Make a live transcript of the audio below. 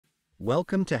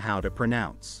Welcome to How to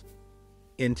Pronounce.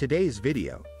 In today's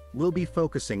video, we'll be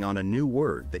focusing on a new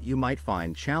word that you might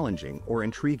find challenging or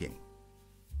intriguing.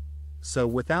 So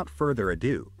without further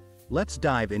ado, let's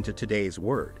dive into today's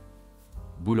word.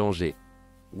 Boulanger.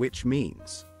 Which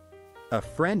means a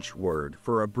French word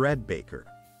for a bread baker.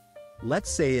 Let's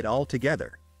say it all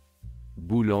together.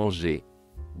 Boulanger.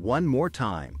 One more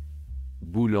time.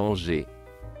 Boulanger.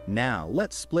 Now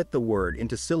let's split the word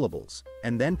into syllables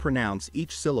and then pronounce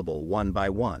each syllable one by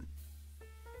one.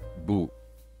 Boulanger.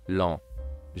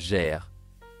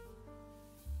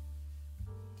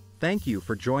 Thank you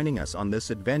for joining us on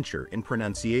this adventure in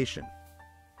pronunciation.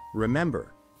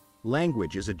 Remember,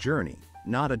 language is a journey,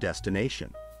 not a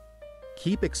destination.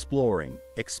 Keep exploring,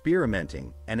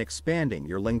 experimenting, and expanding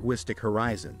your linguistic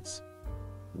horizons.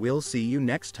 We'll see you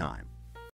next time.